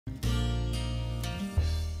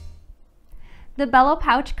The Bello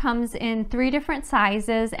Pouch comes in 3 different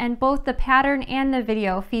sizes, and both the pattern and the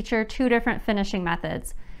video feature 2 different finishing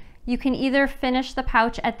methods. You can either finish the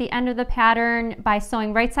pouch at the end of the pattern by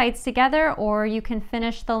sewing right sides together, or you can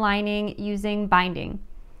finish the lining using binding.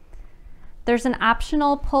 There's an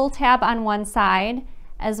optional pull tab on one side,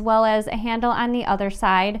 as well as a handle on the other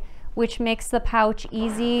side, which makes the pouch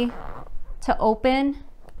easy to open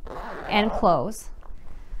and close.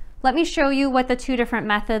 Let me show you what the 2 different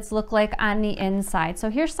methods look like on the inside.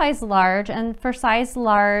 So here's size large, and for size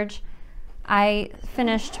large, I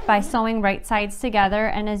finished by sewing right sides together,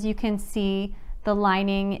 and as you can see, the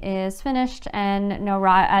lining is finished and no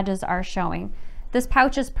raw edges are showing. This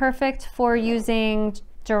pouch is perfect for using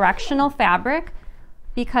directional fabric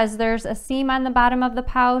because there's a seam on the bottom of the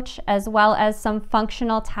pouch, as well as some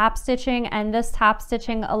functional top stitching, and this top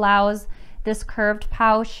stitching allows this curved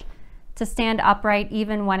pouch to stand upright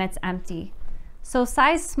even when it's empty. So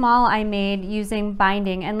size small I made using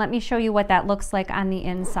binding, and let me show you what that looks like on the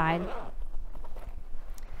inside.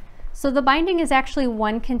 So the binding is actually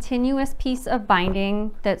one continuous piece of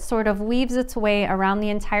binding that sort of weaves its way around the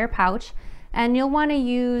entire pouch, and you'll want to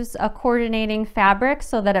use a coordinating fabric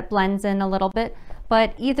so that it blends in a little bit,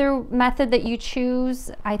 but either method that you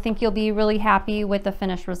choose, I think you'll be really happy with the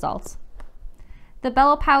finished results. The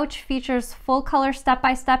Bello Pouch features full color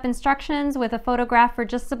step-by-step instructions with a photograph for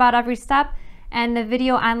just about every step, and the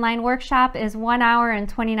video online workshop is 1 hour and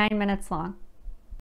 29 minutes long.